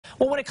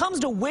Well, when it comes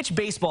to which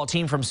baseball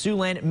team from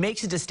Siouxland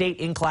makes it to state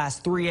in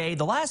Class 3A,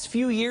 the last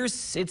few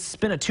years, it's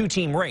been a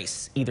two-team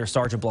race, either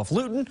Sergeant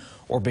Bluff-Luton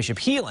or Bishop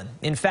Heelan.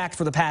 In fact,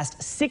 for the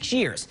past 6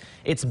 years,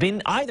 it's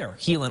been either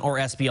Heelan or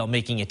SBL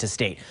making it to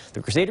state.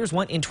 The Crusaders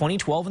went in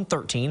 2012 and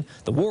 13,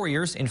 the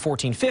Warriors in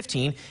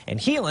 14-15, and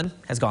Heelan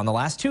has gone the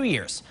last 2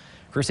 years.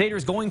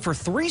 Crusaders going for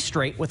 3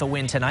 straight with a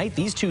win tonight.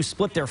 These two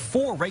split their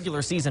 4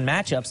 regular season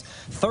matchups.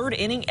 Third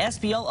inning,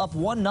 SBL up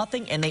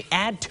 1-0, and they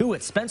add to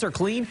it. Spencer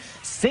Clean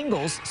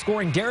singles,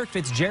 scoring Derek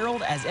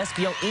Fitzgerald as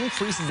SBL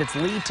increases its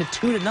lead to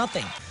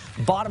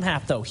 2-0. Bottom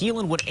half, though,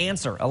 Heelan would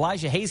answer.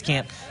 Elijah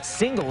Hayskamp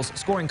singles,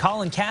 scoring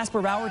Colin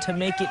Kasperbauer to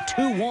make it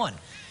 2-1.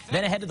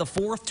 Then ahead to the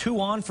 4th,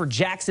 2-on for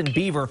Jackson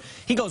Beaver.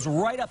 He goes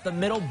right up the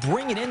middle,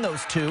 bringing in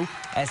those 2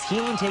 as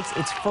Heelan takes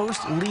its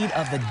first lead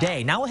of the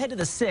day. Now ahead to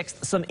the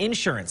 6th, some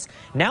insurance.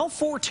 Now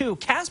 4-2,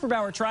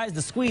 Kasperbauer tries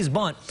the squeeze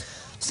bunt.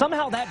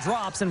 Somehow that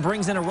drops and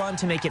brings in a run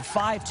to make it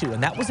 5-2,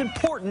 and that was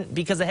important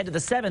because ahead to the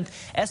 7th,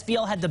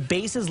 SBL had the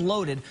bases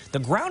loaded. The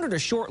grounder to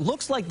short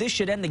looks like this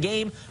should end the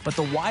game, but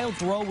the wild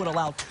throw would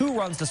allow 2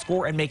 runs to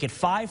score and make it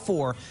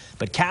 5-4.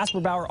 But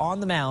Kasperbauer on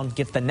the mound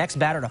gets the next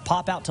batter to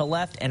pop out to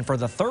left, and for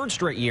the 3rd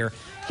straight year,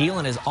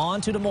 Heelan is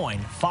on to Des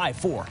Moines,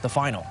 5-4, the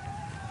final.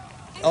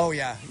 Oh,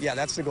 yeah,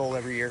 that's the goal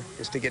every year,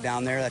 is to get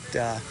down there.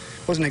 That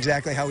wasn't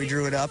exactly how we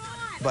drew it up.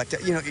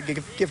 But, you know,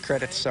 give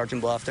credit to Sergeant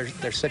Bluff.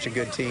 They're such a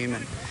good team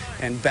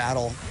and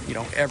battle, you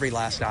know, every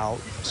last out.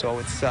 So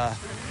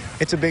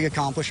it's a big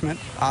accomplishment.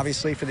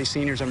 Obviously, for these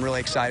seniors, I'm really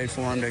excited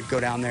for them to go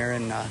down there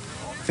and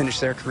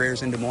finish their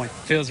careers in Des Moines.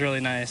 Feels really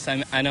nice.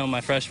 I know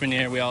my freshman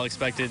year, we all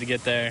expected to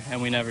get there,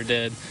 and we never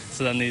did.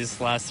 So then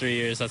these last 3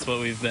 years, that's what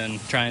we've been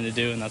trying to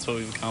do, and that's what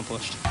we've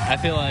accomplished. I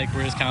feel like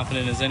we're as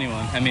confident as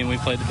anyone. I mean,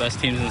 we've played the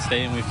best teams in the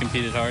state, and we've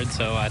competed hard,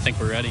 so I think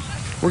we're ready.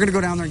 We're going to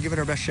go down there and give it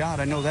our best shot.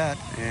 I know that.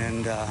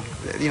 And,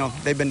 you know,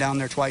 they've been down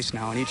there twice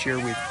now, and each year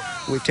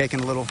we've taken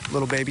a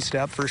little baby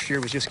step. First year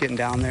was just getting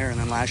down there, and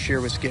then last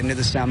year was getting to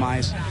the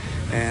semis.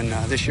 And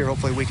this year,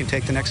 hopefully, we can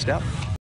take the next step.